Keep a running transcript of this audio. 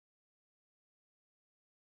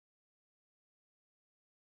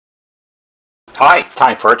Hi,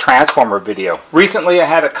 time for a transformer video. Recently I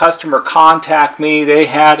had a customer contact me. They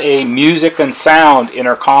had a music and sound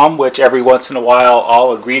intercom, which every once in a while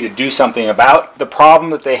I'll agree to do something about. The problem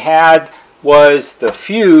that they had was the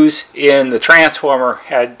fuse in the transformer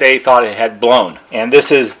they thought it had blown. And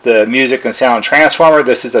this is the music and sound transformer.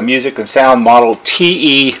 This is a music and sound model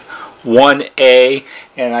TE1A,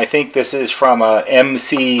 and I think this is from a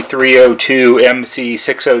MC302,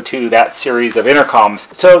 MC602, that series of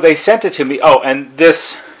intercoms. So they sent it to me. Oh, and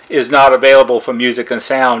this is not available for music and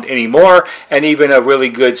sound anymore, and even a really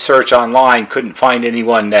good search online couldn't find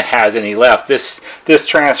anyone that has any left. This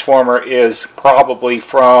transformer is probably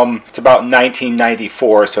from, it's about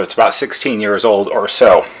 1994, so it's about 16 years old or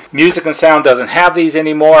so. Music and sound doesn't have these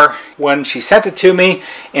anymore. When she sent it to me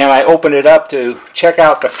and I opened it up to check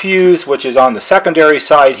out the fuse, which is on the secondary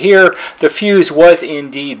side here, the fuse was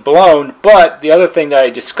indeed blown. But the other thing that I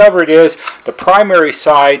discovered is the primary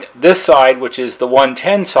side, this side, which is the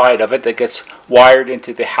 110 side of it that gets wired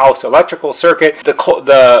into the house electrical circuit,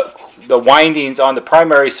 the windings on the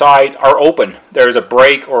primary side are open. There's a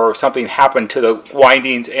break or something happened to the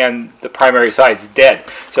windings and the primary side's dead.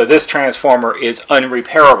 So this transformer is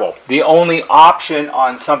unrepairable. The only option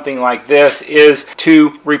on something like this is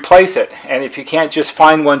to replace it. And if you can't just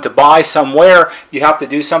find one to buy somewhere, you have to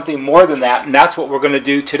do something more than that. And that's what we're going to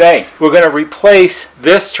do today. We're going to replace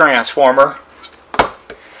this transformer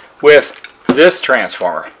with this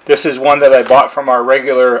transformer. This is one that I bought from our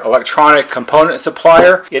regular electronic component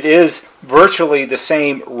supplier. It is virtually the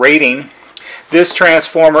same rating. This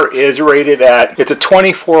transformer is rated at, it's a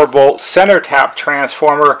 24 volt center tap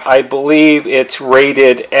transformer. I believe it's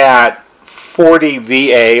rated at 40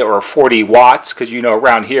 VA or 40 watts, because you know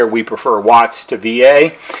around here we prefer watts to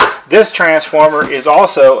VA. This transformer is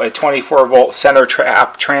also a 24 volt center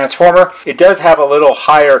tap transformer. It does have a little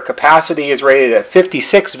higher capacity. It's rated at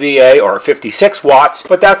 56 VA or 56 watts,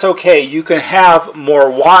 but that's okay. You can have more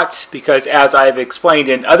watts because, as I've explained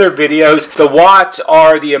in other videos, the watts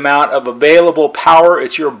are the amount of available power.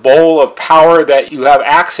 It's your bowl of power that you have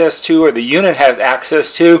access to, or the unit has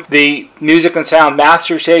access to. The music and sound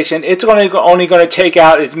master station, it's only going to take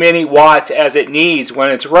out as many watts as it needs when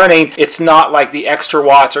it's running. It's not like the extra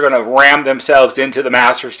watts are going to ram themselves into the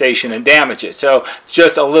master station and damage it. So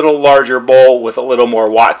just a little larger bowl with a little more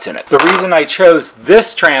watts in it. The reason I chose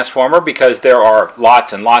this transformer, because there are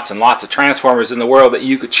lots and lots and lots of transformers in the world that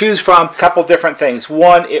you could choose from. A couple different things.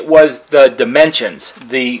 One, it was the dimensions.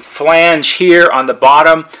 The flange here on the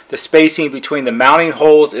bottom, the spacing between the mounting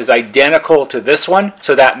holes is identical to this one,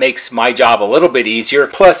 so that makes my job a little bit easier.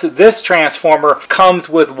 Plus, this transformer comes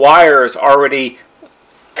with wires already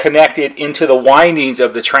connected into the windings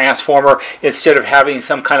of the transformer, instead of having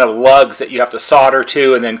some kind of lugs that you have to solder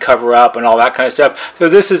to and then cover up and all that kind of stuff. So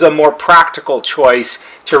this is a more practical choice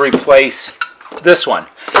to replace this one,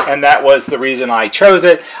 and that was the reason I chose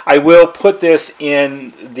it. I will put this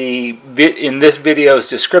in this video's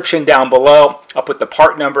description down below. I'll put the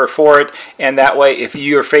part number for it, and that way if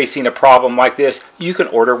you're facing a problem like this, you can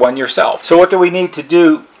order one yourself. So what do we need to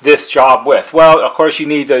do this job with? Well, of course you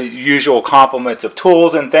need the usual complements of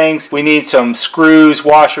tools and things. We need some screws,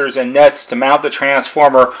 washers, and nuts to mount the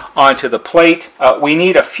transformer onto the plate. We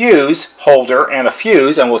need a fuse holder and a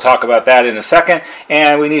fuse, and we'll talk about that in a second.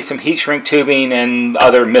 And we need some heat shrink tubing and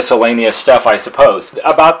other miscellaneous stuff, I suppose.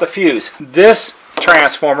 About the fuse, this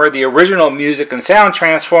transformer, the original music and sound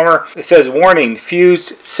transformer, it says warning,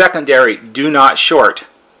 fused secondary, do not short.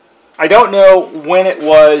 I don't know when it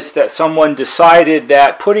was that someone decided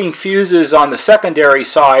that putting fuses on the secondary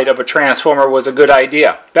side of a transformer was a good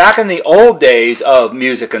idea. Back in the old days of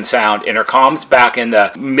music and sound intercoms, back in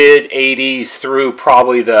the mid-80s through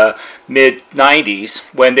probably the mid-90s,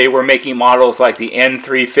 when they were making models like the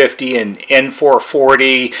N350 and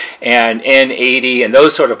N440 and N80 and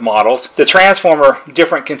those sort of models, the transformer,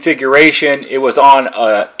 different configuration, it was on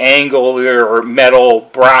an angular or metal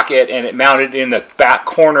bracket, and it mounted in the back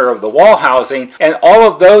corner of the wall housing. And all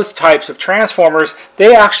of those types of transformers,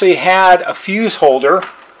 they actually had a fuse holder,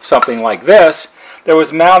 something like this, that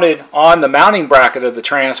was mounted on the mounting bracket of the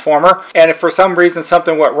transformer. And if for some reason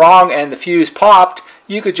something went wrong and the fuse popped,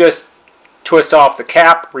 you could just twist off the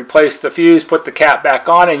cap, replace the fuse, put the cap back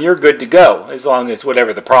on, and you're good to go, as long as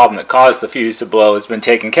whatever the problem that caused the fuse to blow has been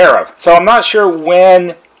taken care of. So I'm not sure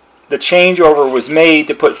when the changeover was made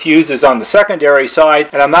to put fuses on the secondary side,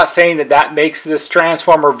 and I'm not saying that that makes this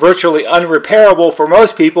transformer virtually unrepairable for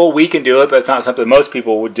most people. We can do it, but it's not something most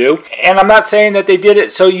people would do. And I'm not saying that they did it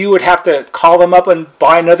so you would have to call them up and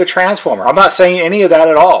buy another transformer. I'm not saying any of that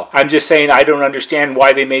at all. I'm just saying I don't understand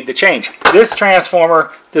why they made the change. This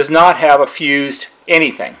transformer does not have a fused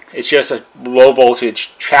anything. It's just a low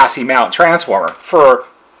voltage chassis mount transformer. For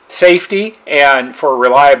safety and for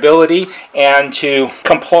reliability and to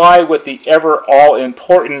comply with the ever all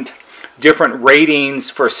important different ratings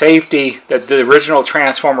for safety that the original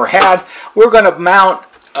transformer had, we're going to mount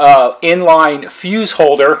an inline fuse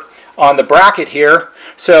holder on the bracket here.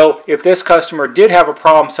 So if this customer did have a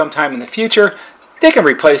problem sometime in the future, they can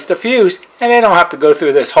replace the fuse and they don't have to go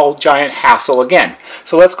through this whole giant hassle again.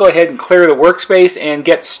 So let's go ahead and clear the workspace and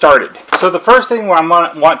get started. So the first thing I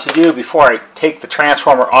want to do before I take the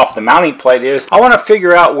transformer off the mounting plate is I want to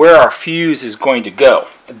figure out where our fuse is going to go.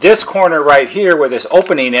 This corner right here where this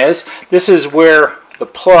opening is, this is where the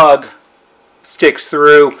plug sticks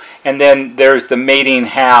through, and then there's the mating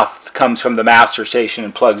half comes from the master station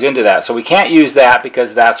and plugs into that. So we can't use that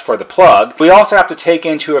because that's for the plug. We also have to take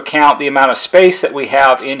into account the amount of space that we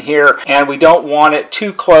have in here, and we don't want it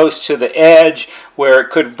too close to the edge where it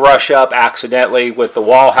could brush up accidentally with the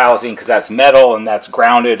wall housing, because that's metal and that's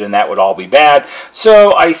grounded and that would all be bad.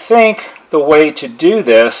 So I think the way to do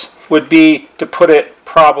this would be to put it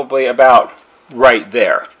probably about right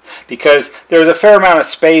there, because there's a fair amount of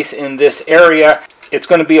space in this area. It's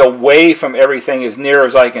going to be away from everything as near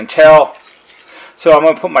as I can tell. So I'm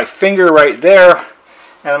going to put my finger right there,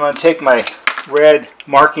 and I'm going to take my red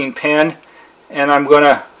marking pen and I'm going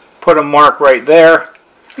to put a mark right there,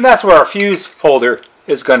 and that's where our fuse holder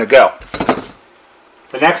is going to go.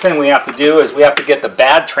 The next thing we have to do is we have to get the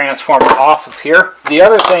bad transformer off of here. The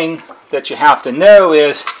other thing that you have to know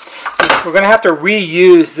is we're going to have to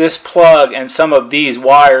reuse this plug and some of these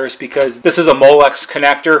wires, because this is a Molex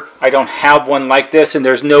connector. I don't have one like this, and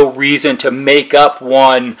there's no reason to make up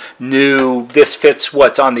one new. This fits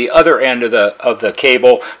what's on the other end of the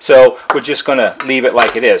cable, so we're just going to leave it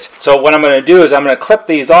like it is. So what I'm going to do is I'm going to clip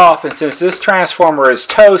these off, and since this transformer is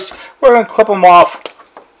toast, we're going to clip them off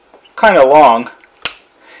kind of long.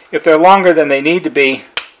 If they're longer than they need to be,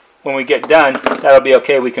 when we get done, that'll be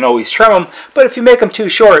okay. We can always trim them, but if you make them too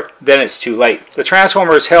short, then it's too late. The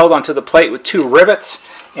transformer is held onto the plate with 2 rivets,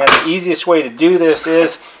 and the easiest way to do this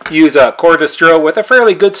is use a cordless drill with a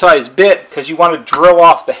fairly good sized bit, because you want to drill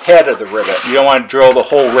off the head of the rivet. You don't want to drill the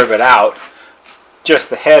whole rivet out.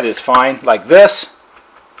 Just the head is fine, like this.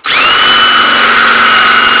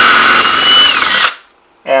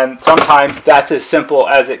 And sometimes that's as simple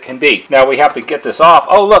as it can be. Now we have to get this off.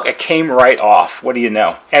 Oh look, it came right off. What do you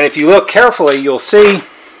know? And if you look carefully, you'll see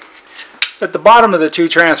that the bottom of the 2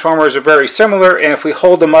 transformers are very similar, and if we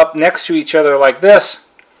hold them up next to each other like this,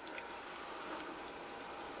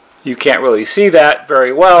 you can't really see that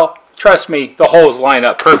very well. Trust me, the holes line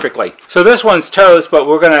up perfectly. So this one's toast, but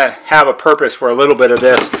we're going to have a purpose for a little bit of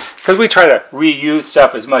this, because we try to reuse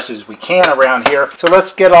stuff as much as we can around here. So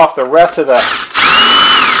let's get off the rest of the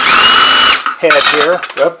head here.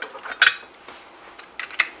 Yep.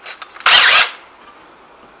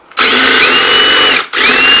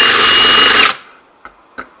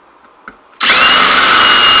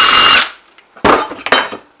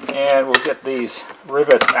 And we'll get these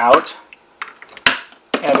rivets out.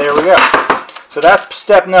 And there we go. So that's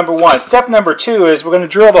step number 1. Step number 2 is we're going to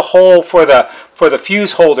drill the hole for the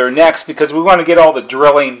fuse holder next, because we want to get all the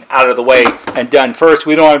drilling out of the way and done first.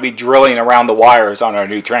 We don't want to be drilling around the wires on our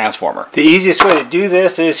new transformer. The easiest way to do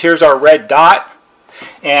this is, here's our red dot,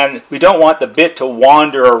 and we don't want the bit to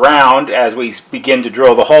wander around as we begin to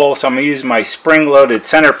drill the hole, so I'm going to use my spring-loaded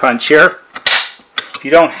center punch here. If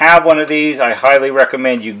you don't have one of these, I highly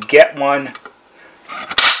recommend you get one.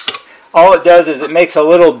 All it does is it makes a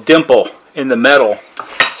little dimple in the metal,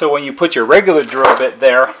 so when you put your regular drill bit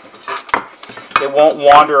there, it won't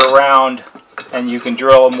wander around, and you can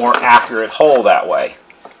drill a more accurate hole that way.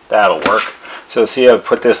 That'll work. So see, I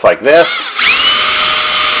put this like this.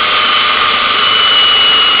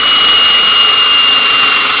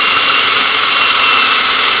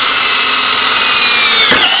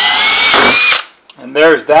 And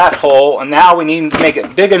there's that hole, and now we need to make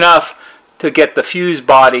it big enough to get the fuse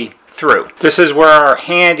body through. This is where our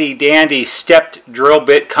handy dandy stepped drill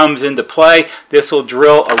bit comes into play. This will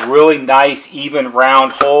drill a really nice even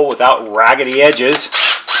round hole without raggedy edges.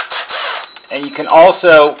 And you can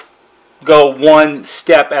also go one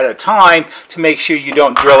step at a time to make sure you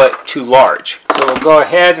don't drill it too large. So we'll go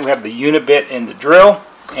ahead and we have the unibit in the drill,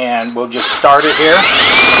 and we'll just start it here.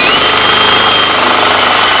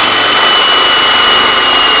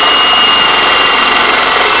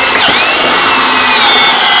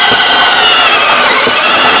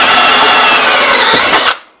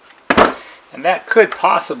 And that could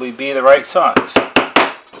possibly be the right size.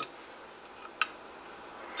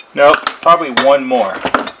 Nope, probably one more.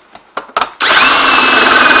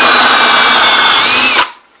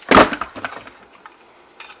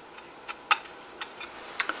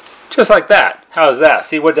 Just like that. How's that?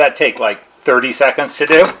 See, what did that take? Like 30 seconds to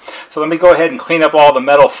do? So let me go ahead and clean up all the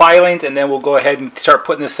metal filings, and then we'll go ahead and start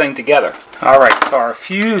putting this thing together. Alright, so our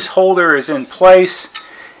fuse holder is in place,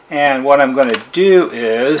 and what I'm going to do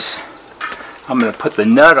is I'm going to put the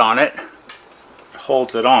nut on it. It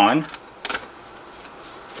holds it on.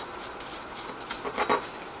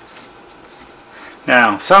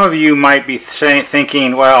 Now, some of you might be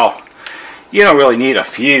thinking, well, you don't really need a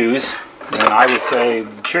fuse. And I would say,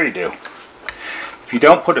 sure you do. If you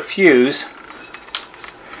don't put a fuse,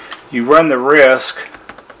 you run the risk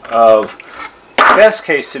of, best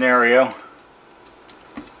case scenario,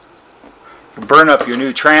 burn up your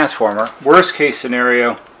new transformer. Worst case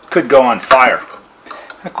scenario, could go on fire.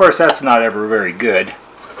 Of course, that's not ever very good.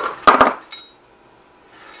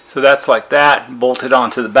 So that's like that, bolted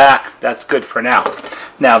onto the back. That's good for now.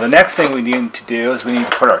 Now the next thing we need to do is we need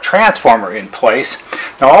to put our transformer in place.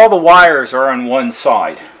 Now all the wires are on one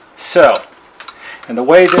side. So, and the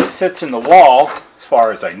way this sits in the wall, as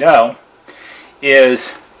far as I know,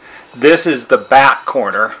 is this is the back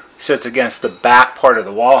corner. Sits against the back part of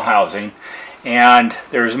the wall housing. And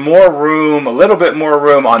there's more room, a little bit more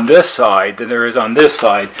room on this side than there is on this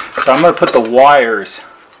side. So I'm going to put the wires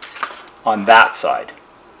on that side.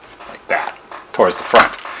 That towards the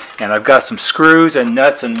front, and I've got some screws and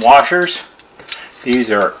nuts and washers.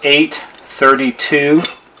 These are 832,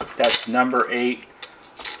 that's number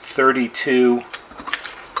 832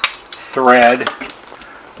 thread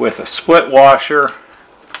with a split washer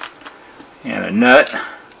and a nut.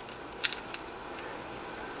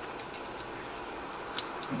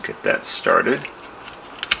 Get that started.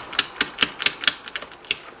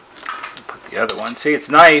 Put the other one. See, it's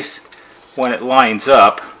nice when it lines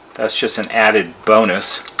up. That's just an added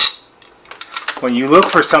bonus. When you look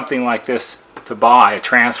for something like this to buy, a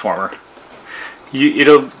transformer,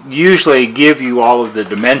 it'll usually give you all of the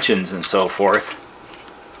dimensions and so forth.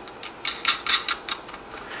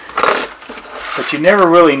 But you never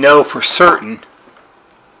really know for certain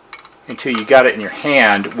until you got it in your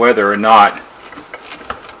hand whether or not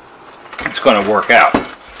it's going to work out.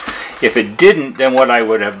 If it didn't, then what I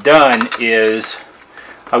would have done is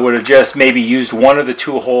I would have just maybe used one of the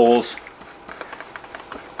two holes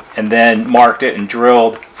and then marked it and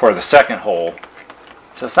drilled for the second hole.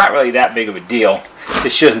 So it's not really that big of a deal.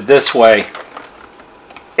 It's just this way,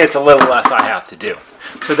 it's a little less I have to do.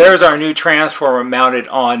 So there's our new transformer mounted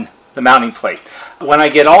on the mounting plate. When I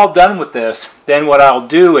get all done with this, then what I'll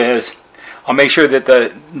do is I'll make sure that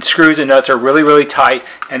the screws and nuts are really, really tight,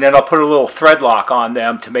 and then I'll put a little thread lock on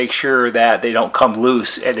them to make sure that they don't come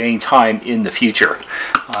loose at any time in the future.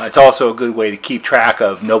 It's also a good way to keep track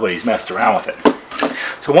of nobody's messed around with it.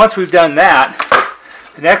 So once we've done that,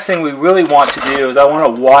 the next thing we really want to do is I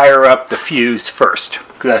want to wire up the fuse first,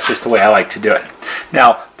 because that's just the way I like to do it.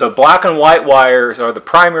 Now, the black and white wires are the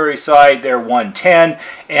primary side, they're 110,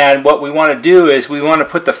 and what we want to do is we want to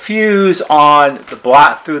put the fuse on the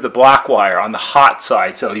black, through the black wire on the hot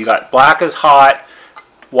side. So you got black is hot,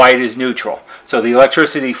 white is neutral. So the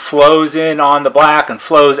electricity flows in on the black and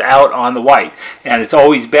flows out on the white. And it's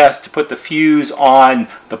always best to put the fuse on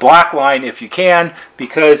the black line if you can,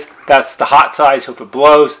 because that's the hot side. So if it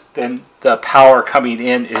blows, then the power coming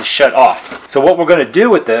in is shut off. So what we're going to do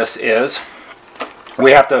with this is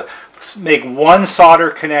we have to make one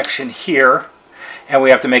solder connection here, and we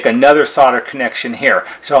have to make another solder connection here.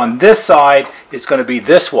 So on this side, it's going to be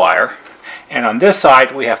this wire, and on this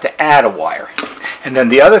side, we have to add a wire. And then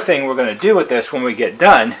the other thing we're going to do with this when we get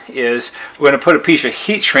done is we're going to put a piece of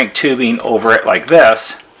heat shrink tubing over it like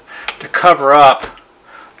this to cover up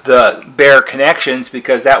the bare connections,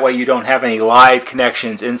 because that way you don't have any live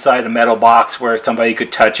connections inside a metal box where somebody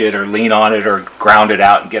could touch it or lean on it or ground it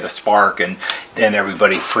out and get a spark, and then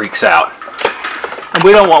everybody freaks out. And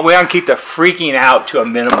we want to keep the freaking out to a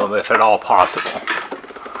minimum if at all possible,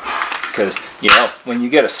 because you know, when you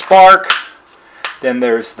get a spark, then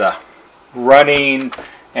there's the running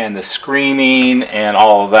and the screaming and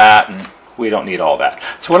all of that, and we don't need all that.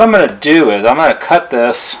 So what I'm going to do is I'm going to cut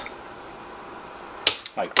this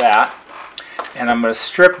like that, and I'm going to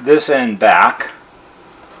strip this end back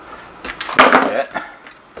a bit.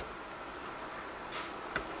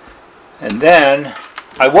 And then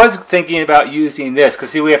I was thinking about using this,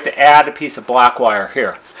 because see, we have to add a piece of black wire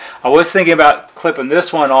here. I was thinking about clipping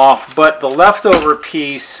this one off, but the leftover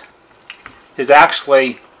piece is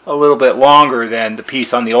actually a little bit longer than the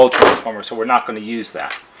piece on the old transformer, so we're not going to use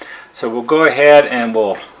that. So we'll go ahead and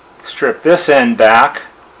we'll strip this end back.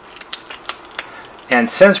 And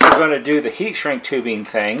since we're going to do the heat shrink tubing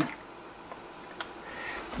thing,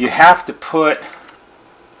 you have to put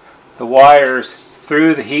the wires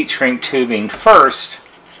through the heat shrink tubing first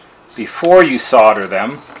before you solder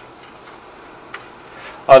them.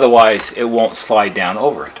 Otherwise, it won't slide down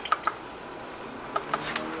over it.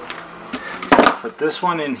 So put this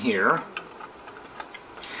one in here.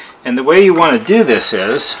 And the way you want to do this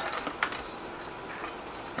is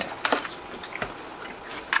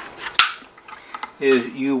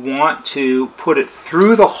you want to put it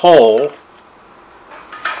through the hole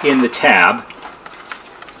in the tab.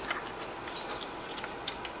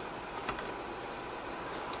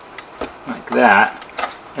 Like that.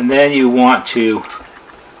 And then you want to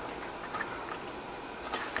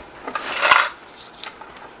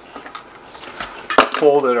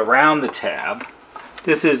fold it around the tab.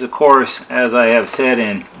 This is, of course, as I have said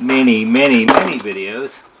in many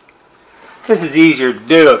videos, this is easier to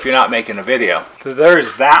do if you're not making a video. So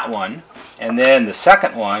there's that one, and then the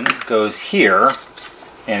second one goes here,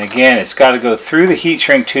 and again it's got to go through the heat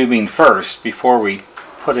shrink tubing first before we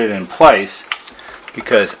put it in place,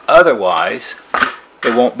 because otherwise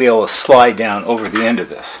it won't be able to slide down over the end of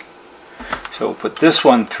this. So we'll put this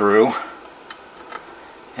one through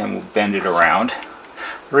and we'll bend it around.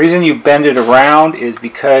 The reason you bend it around is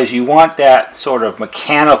because you want that sort of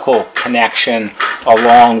mechanical connection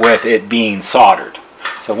along with it being soldered.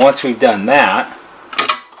 So once we've done that,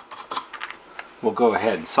 we'll go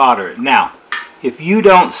ahead and solder it. Now, if you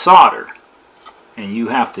don't solder and you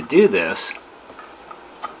have to do this,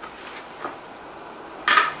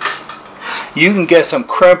 you can get some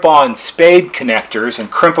crimp-on spade connectors and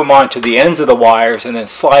crimp them onto the ends of the wires and then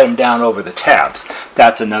slide them down over the tabs.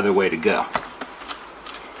 That's another way to go.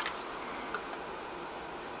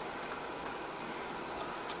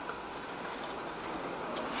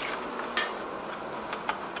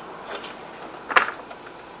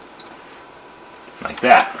 Like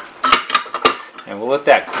that. And we'll let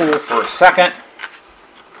that cool for a second.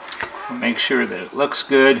 Make sure that it looks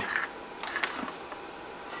good.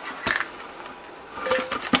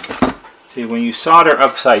 See, when you solder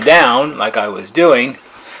upside down, like I was doing,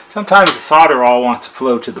 sometimes the solder all wants to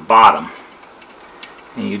flow to the bottom.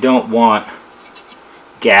 And you don't want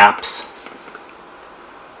gaps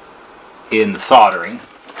in the soldering.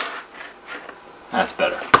 That's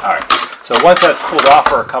better. Alright, so once that's cooled off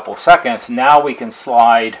for a couple seconds, now we can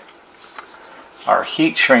slide our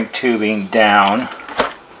heat shrink tubing down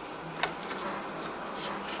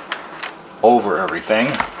over everything.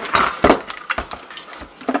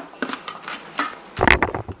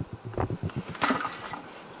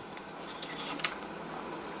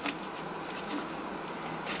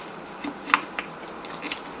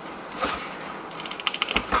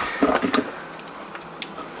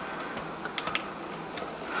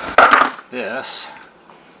 This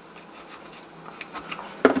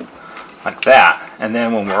like that, and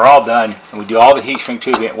then when we're all done and we do all the heat shrink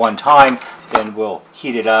tubing at one time, then we'll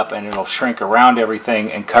heat it up and it'll shrink around everything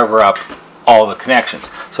and cover up all the connections.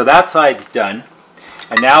 So that side's done,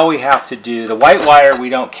 and now we have to do the white wire. We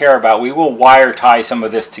don't care about. We will wire tie some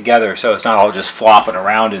of this together so it's not all just flopping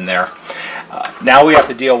around in there. Now we have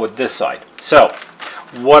to deal with this side. So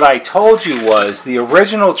what I told you was the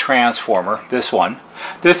original transformer, this one,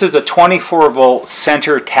 this is a 24 volt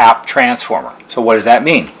center tap transformer. So what does that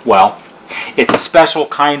mean? Well, it's a special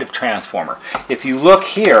kind of transformer. If you look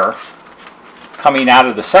here, coming out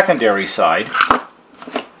of the secondary side,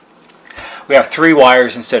 we have 3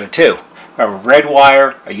 wires instead of 2. We have a red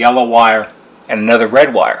wire, a yellow wire, and another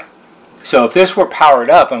red wire. So if this were powered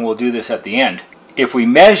up, and we'll do this at the end, if you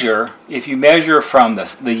measure from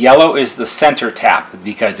the yellow is the center tap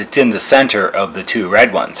because it's in the center of the 2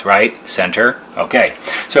 red ones, right? Center. Okay.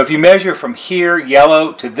 So if you measure from here,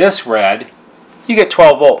 yellow, to this red, you get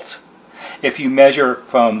 12 volts. If you measure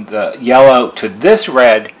from the yellow to this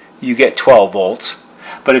red, you get 12 volts.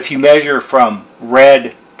 But if you measure from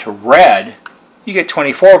red to red, you get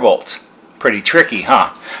 24 volts. Pretty tricky,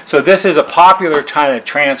 huh? So this is a popular kind of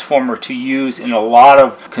transformer to use in a lot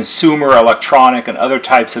of consumer electronic and other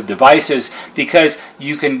types of devices because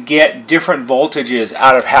you can get different voltages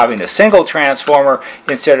out of having a single transformer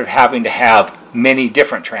instead of having to have many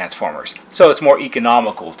different transformers. So it's more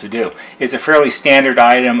economical to do. It's a fairly standard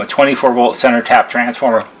item, a 24 volt center tap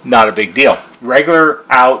transformer, not a big deal. Regular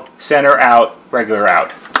out, center out, regular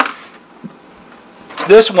out.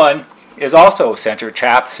 This one is also center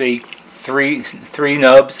tap. See, three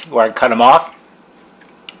nubs where I cut them off.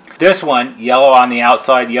 This one, yellow on the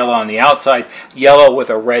outside, yellow on the outside, yellow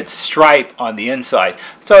with a red stripe on the inside.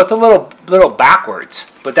 So it's a little backwards,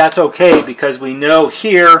 but that's okay because we know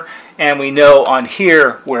here and we know on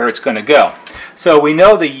here where it's going to go. So we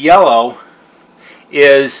know the yellow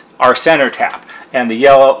is our center tap. and the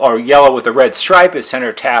yellow, or yellow with the red stripe, is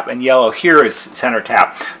center tap, and yellow here is center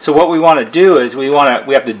tap. So what we want to do is we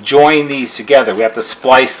have to join these together. We have to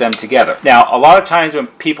splice them together. Now, a lot of times when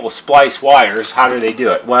people splice wires, how do they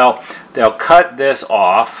do it? Well, they'll cut this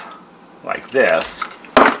off like this,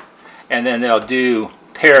 and then they'll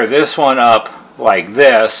pair this one up like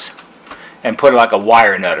this, and put like a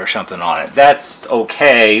wire nut or something on it. That's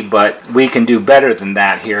okay, but we can do better than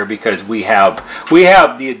that here because we have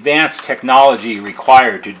the advanced technology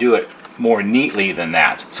required to do it more neatly than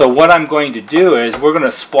that. So what I'm going to do is we're going to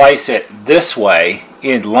splice it this way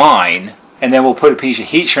in line, and then we'll put a piece of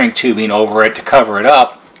heat shrink tubing over it to cover it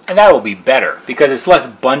up, and that will be better because it's less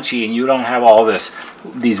bunchy and you don't have all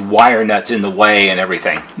these wire nuts in the way and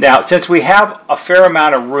everything. Now, since we have a fair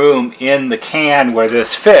amount of room in the can where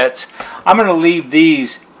this fits, I'm going to leave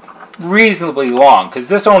these reasonably long because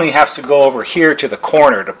this only has to go over here to the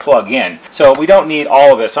corner to plug in. So we don't need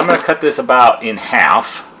all of this. So I'm going to cut this about in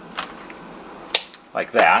half,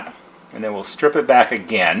 like that, and then we'll strip it back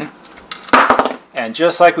again. And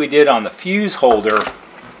just like we did on the fuse holder,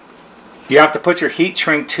 you have to put your heat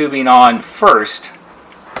shrink tubing on first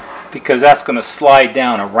because that's going to slide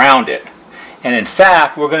down around it. And in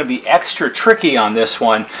fact, we're going to be extra tricky on this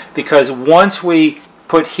one because once we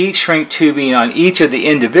put heat shrink tubing on each of the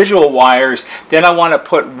individual wires, then I want to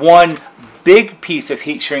put one big piece of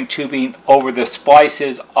heat shrink tubing over the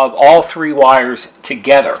splices of all 3 wires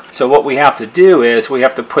together. So what we have to do is we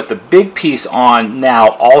have to put the big piece on now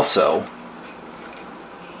also.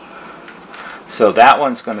 So that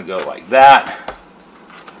one's going to go like that.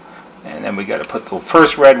 And then we got to put the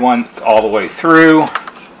first red one all the way through.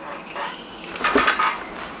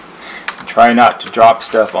 Try not to drop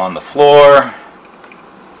stuff on the floor.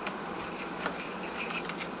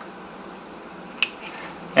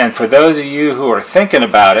 And for those of you who are thinking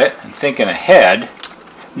about it and thinking ahead,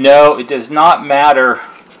 no, it does not matter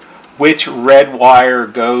which red wire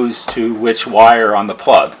goes to which wire on the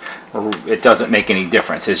plug. It doesn't make any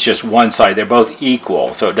difference. It's just one side. They're both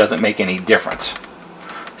equal, so it doesn't make any difference.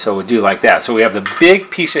 So we'll do like that. So we have the big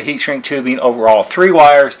piece of heat shrink tubing over all 3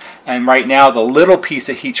 wires, and right now the little piece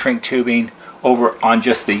of heat shrink tubing over on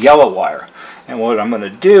just the yellow wire. And what I'm going to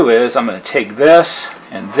do is I'm going to take this,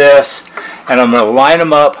 and I'm going to line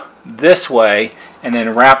them up this way and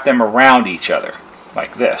then wrap them around each other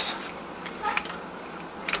like this.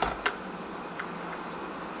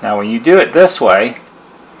 Now when you do it this way,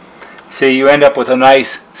 see, you end up with a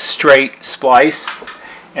nice straight splice.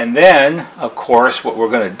 And then, of course, what we're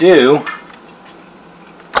going to do,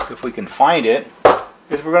 if we can find it,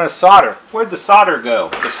 is we're going to solder. Where'd the solder go?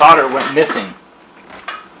 The solder went missing.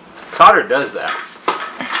 Solder does that.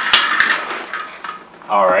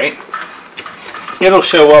 Alright. It'll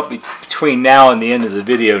show up between now and the end of the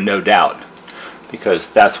video, no doubt, because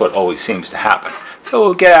that's what always seems to happen. So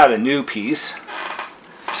we'll get out a new piece.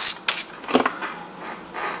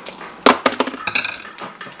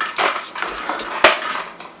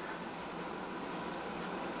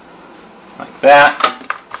 Like that.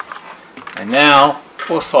 And now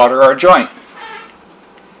we'll solder our joint.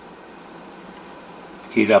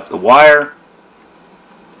 Heat up the wire.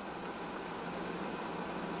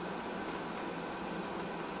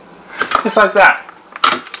 Just like that.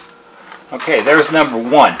 Okay, there's number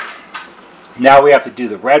 1. Now we have to do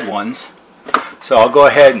the red ones. So I'll go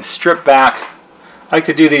ahead and strip back. I like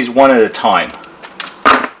to do these one at a time.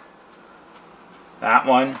 That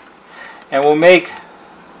one. And we'll make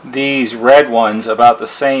these red ones about the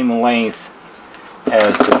same length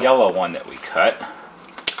as the yellow one that we cut.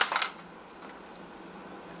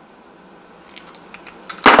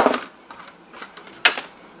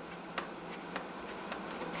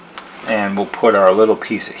 And we'll put our little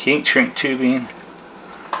piece of heat shrink tubing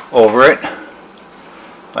over it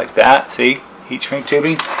like that. See, heat shrink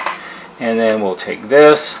tubing. And then we'll take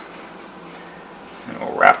this and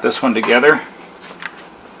we'll wrap this one together.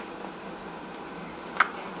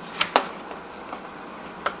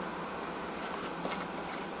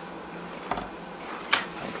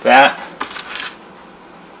 Like that.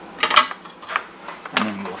 And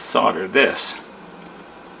then we'll solder this.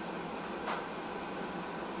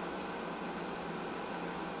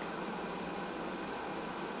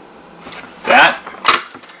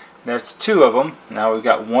 There's 2 of them. Now we've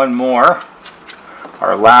got one more.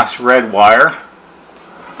 Our last red wire.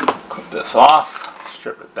 Clip this off,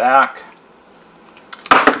 strip it back.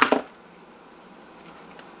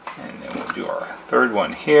 And then we'll do our 3rd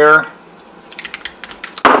one here.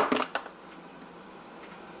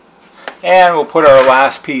 And we'll put our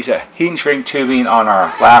last piece of heat shrink tubing on our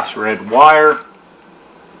last red wire.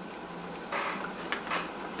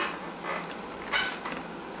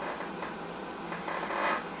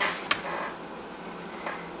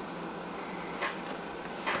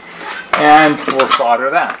 And we'll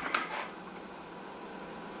solder that.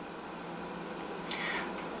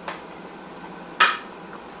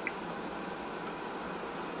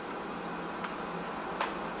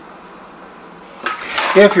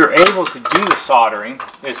 If you're able to do the soldering,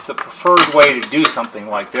 it's the preferred way to do something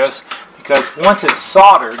like this, because once it's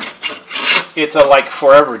soldered, it's a like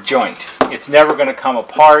forever joint. It's never going to come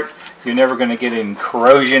apart. You're never going to get any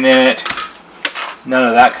corrosion in it. None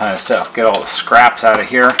of that kind of stuff. Get all the scraps out of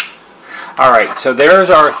here. Alright, so there's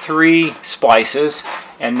our 3 splices,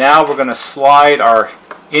 and now we're going to slide our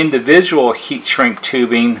individual heat shrink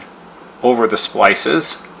tubing over the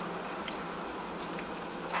splices.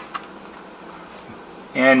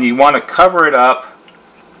 And you want to cover it up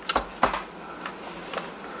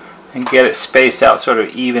and get it spaced out sort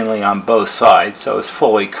of evenly on both sides so it's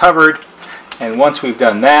fully covered. And once we've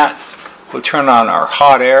done that, we'll turn on our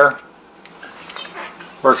hot air.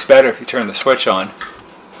 Works better if you turn the switch on.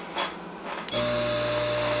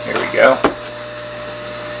 There we go.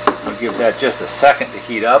 We'll give that just a second to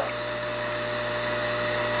heat up.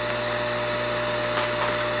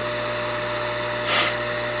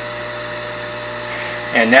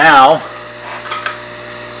 And now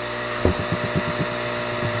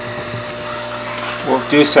we'll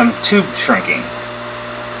do some tube shrinking.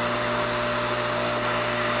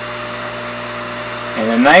 And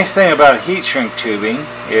the nice thing about heat shrink tubing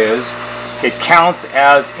is it counts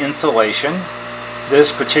as insulation.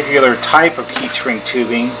 This particular type of heat shrink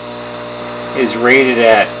tubing is rated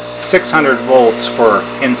at 600 volts for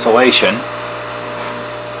insulation.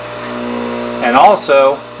 And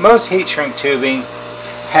also, most heat shrink tubing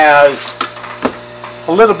has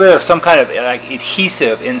a little bit of some kind of like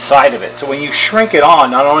adhesive inside of it. So when you shrink it on,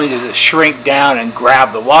 not only does it shrink down and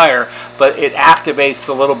grab the wire, but it activates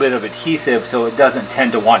a little bit of adhesive so it doesn't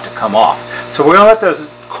tend to want to come off. So we're going to let those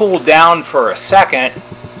cool down for a second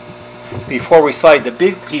before we slide the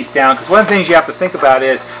big piece down, because one of the things you have to think about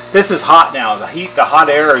is this is hot now. The hot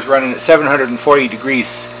air is running at 740 degrees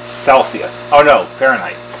Celsius. Oh no,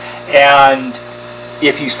 Fahrenheit. And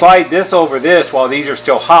if you slide this over this while these are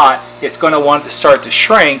still hot, it's going to want to start to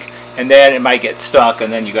shrink, and then it might get stuck,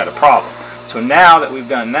 and then you got a problem. So now that we've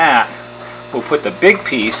done that, we'll put the big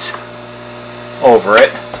piece over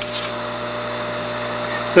it.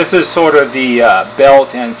 This is sort of the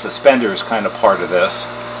belt and suspenders kind of part of this,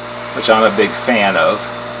 which I'm a big fan of.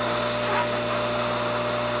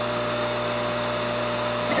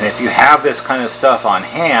 And if you have this kind of stuff on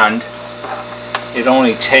hand, it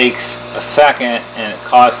only takes a second and it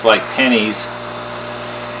costs like pennies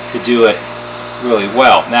to do it really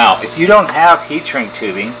well. Now, if you don't have heat shrink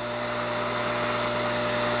tubing,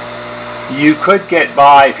 you could get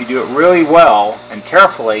by, if you do it really well and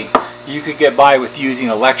carefully, you could get by with using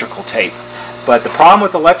electrical tape. But the problem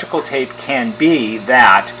with electrical tape can be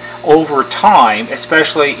that over time,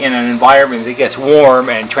 especially in an environment that gets warm,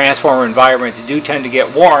 and transformer environments do tend to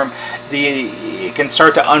get warm, it can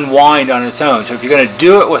start to unwind on its own. So if you're going to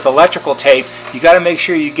do it with electrical tape, you got to make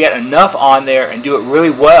sure you get enough on there and do it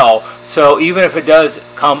really well, so even if it does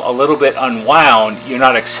come a little bit unwound, you're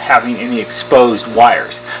not having any exposed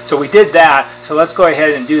wires. So we did that, so let's go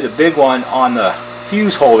ahead and do the big one on the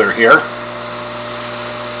fuse holder here,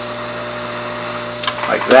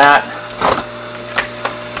 like that.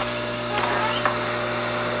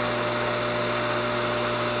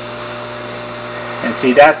 And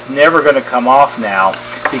see, that's never going to come off now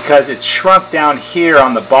because it's shrunk down here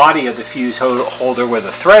on the body of the fuse holder where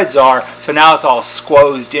the threads are, so now it's all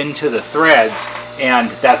squozed into the threads, and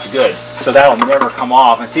that's good. So that'll never come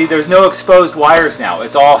off. And see, there's no exposed wires now.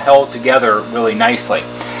 It's all held together really nicely.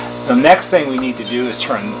 The next thing we need to do is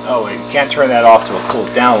turn, oh, you can't turn that off till it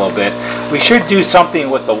cools down a little bit. We should do something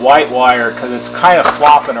with the white wire because it's kind of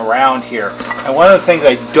flopping around here. And one of the things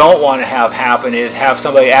I don't want to have happen is have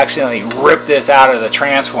somebody accidentally rip this out of the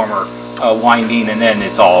transformer winding, and then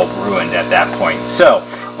it's all ruined at that point. So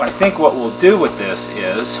I think what we'll do with this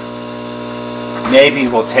is maybe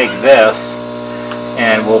we'll take this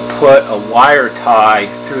and we'll put a wire tie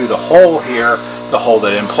through the hole here to hold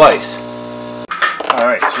it in place.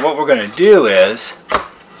 Alright, so what we're going to do is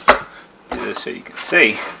do this so you can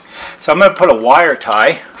see. So I'm going to put a wire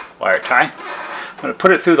tie. I'm going to put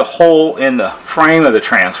it through the hole in the frame of the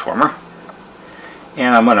transformer,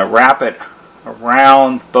 and I'm going to wrap it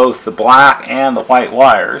around both the black and the white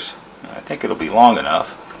wires. I think it'll be long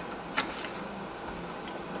enough.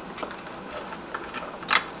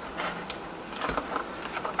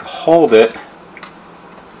 Hold it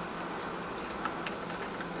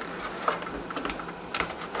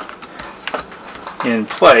in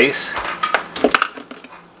place.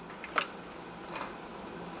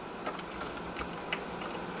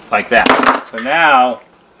 like that. So now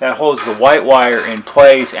that holds the white wire in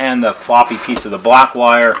place and the floppy piece of the black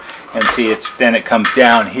wire, and see, then it comes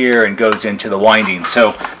down here and goes into the windings.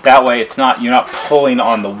 So that way you're not pulling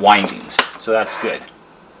on the windings. So that's good.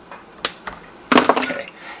 Okay,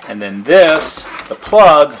 and then the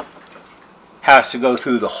plug has to go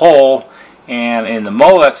through the hole, and in the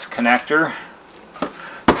Molex connector,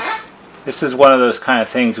 this is one of those kind of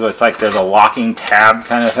things where it's like there's a locking tab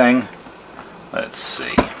kind of thing. Let's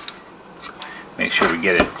see. Make sure we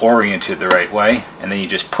get it oriented the right way, and then you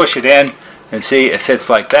just push it in, and see, it fits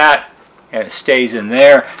like that, and it stays in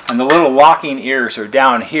there. And the little locking ears are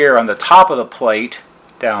down here on the top of the plate,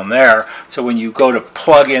 down there, so when you go to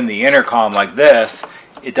plug in the intercom like this,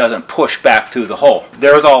 it doesn't push back through the hole.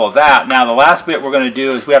 There's all of that. Now the last bit we're going to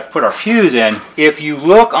do is we have to put our fuse in. If you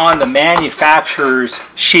look on the manufacturer's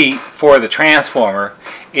sheet for the transformer,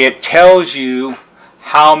 it tells you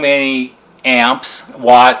how many amps,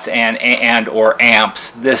 watts, and or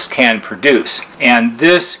amps this can produce. And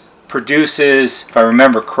this produces, if I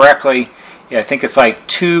remember correctly, I think it's like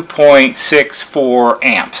 2.64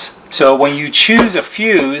 amps. So when you choose a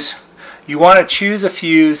fuse, you want to choose a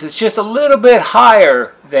fuse that's just a little bit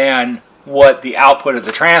higher than what the output of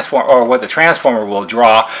the transformer, or what the transformer will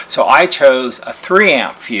draw. So I chose a 3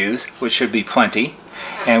 amp fuse, which should be plenty,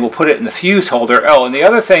 and we'll put it in the fuse holder. Oh, and the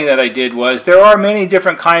other thing that I did was, there are many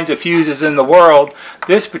different kinds of fuses in the world.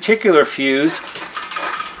 This particular fuse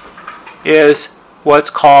is what's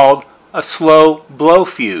called a slow blow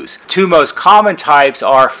fuse. Two most common types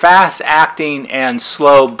are fast acting and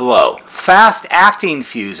slow blow. Fast acting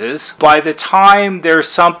fuses, by the time there's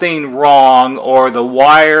something wrong or the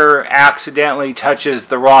wire accidentally touches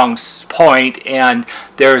the wrong point and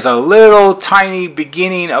there's a little tiny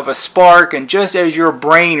beginning of a spark, and just as your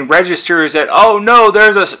brain registers that, oh no,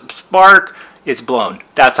 there's a spark, it's blown.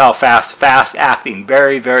 That's how fast acting,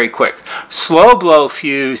 very, very quick. Slow blow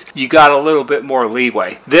fuse, you got a little bit more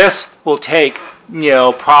leeway. This will take,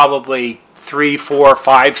 probably 3, 4,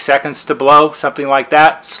 5 seconds to blow, something like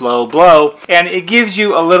that, slow blow, and it gives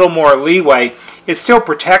you a little more leeway. It still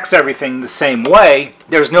protects everything the same way.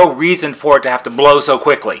 There's no reason for it to have to blow so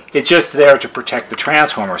quickly. It's just there to protect the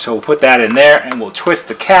transformer. So we'll put that in there and we'll twist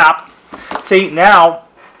the cap. See, now,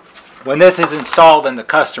 when this is installed in the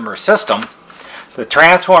customer system, the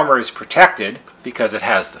transformer is protected because it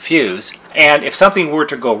has the fuse, and if something were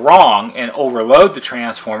to go wrong and overload the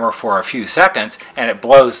transformer for a few seconds and it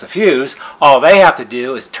blows the fuse, all they have to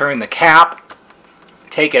do is turn the cap,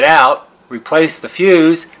 take it out, replace the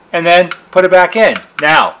fuse, and then put it back in.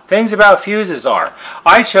 Now, things about fuses are,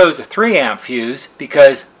 I chose a 3 amp fuse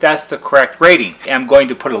because that's the correct rating. I'm going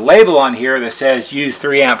to put a label on here that says use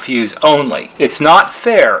 3 amp fuse only. It's not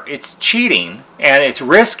fair, it's cheating, and it's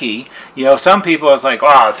risky. Some people, it's like,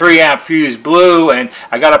 oh, 3 amp fuse blew and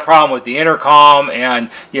I got a problem with the intercom, and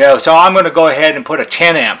so I'm going to go ahead and put a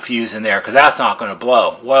 10 amp fuse in there because that's not going to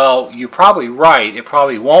blow. Well, you're probably right, it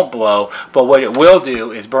probably won't blow, but what it will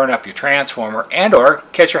do is burn up your transformer and or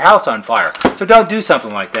catch your house on fire. So don't do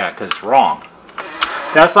something like that because it's wrong.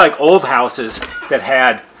 That's like old houses that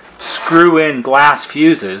had screw-in glass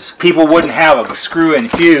fuses. People wouldn't have a screw-in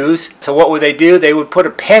fuse, so what would they do? They would put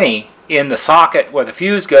a penny in the socket where the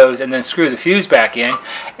fuse goes and then screw the fuse back in,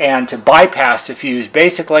 and to bypass the fuse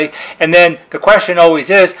basically. And then the question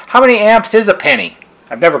always is, how many amps is a penny?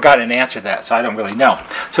 I've never gotten an answer to that, so I don't really know.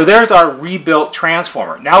 So there's our rebuilt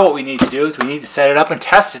transformer. Now what we need to do is we need to set it up and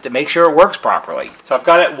test it to make sure it works properly. So I've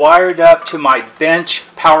got it wired up to my bench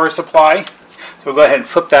power supply. So we'll go ahead and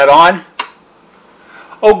flip that on.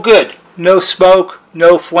 Oh good, no smoke,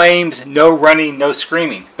 no flames, no running, no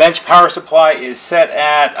screaming. Bench power supply is set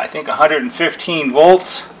at, I think, 115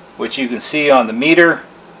 volts, which you can see on the meter,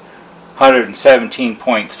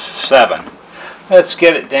 117.7. Let's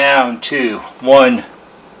get it down to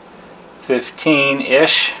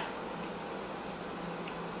 115-ish.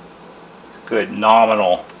 Good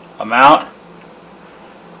nominal amount.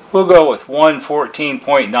 We'll go with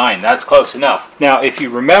 114.9. That's close enough. Now, if you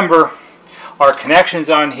remember, our connections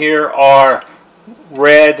on here are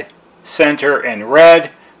red, center, and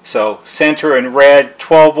red. So center and red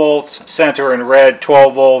 12 volts, center and red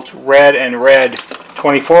 12 volts, red and red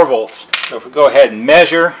 24 volts. So if we go ahead and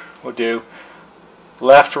measure, we'll do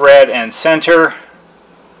left red and center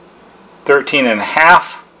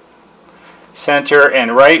 13.5, center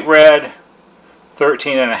and right red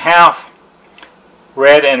 13.5,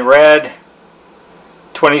 red and red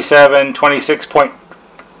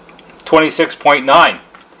 26.9.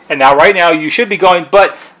 And now right now you should be going,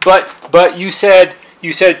 but you said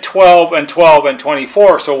 12 and 12 and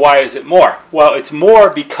 24, so why is it more? Well, it's more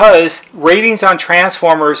because ratings on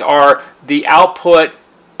transformers are the output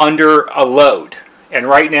under a load. And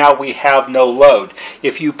right now we have no load.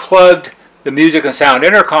 If you plugged the music and sound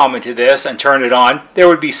intercom into this and turn it on, there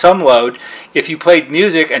would be some load. If you played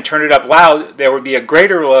music and turned it up loud, there would be a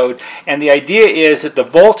greater load. And the idea is that the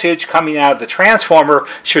voltage coming out of the transformer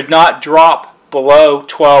should not drop below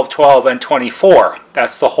 12, 12, and 24.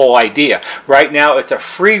 That's the whole idea. Right now it's a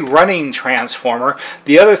free running transformer.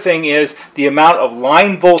 The other thing is the amount of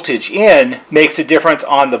line voltage in makes a difference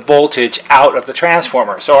on the voltage out of the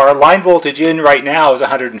transformer. So our line voltage in right now is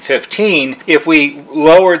 115. If we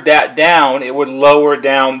lowered that down, it would lower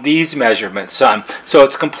down these measurements some. So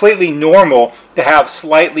it's completely normal to have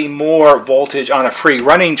slightly more voltage on a free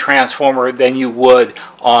running transformer than you would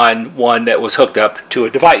on one that was hooked up to a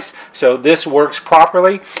device. So this works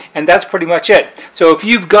properly, and that's pretty much it. So if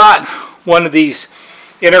you've got one of these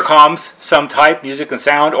intercoms, some type, music and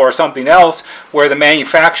sound, or something else, where the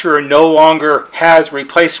manufacturer no longer has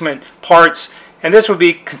replacement parts, and this would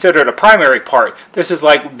be considered a primary part. This is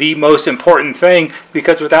like the most important thing,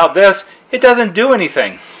 because without this, it doesn't do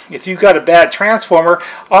anything. If you've got a bad transformer,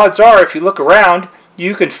 odds are if you look around,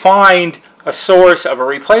 you can find a source of a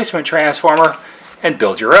replacement transformer and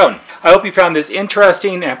build your own. I hope you found this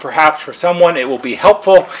interesting, and perhaps for someone it will be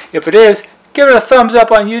helpful. If it is, give it a thumbs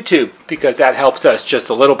up on YouTube, because that helps us just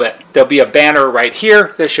a little bit. There'll be a banner right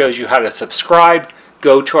here that shows you how to subscribe.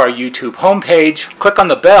 Go to our YouTube homepage, click on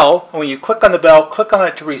the bell, and when you click on the bell, click on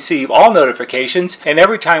it to receive all notifications, and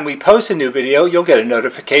every time we post a new video, you'll get a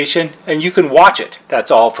notification and you can watch it. That's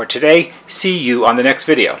all for today. See you on the next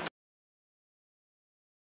video.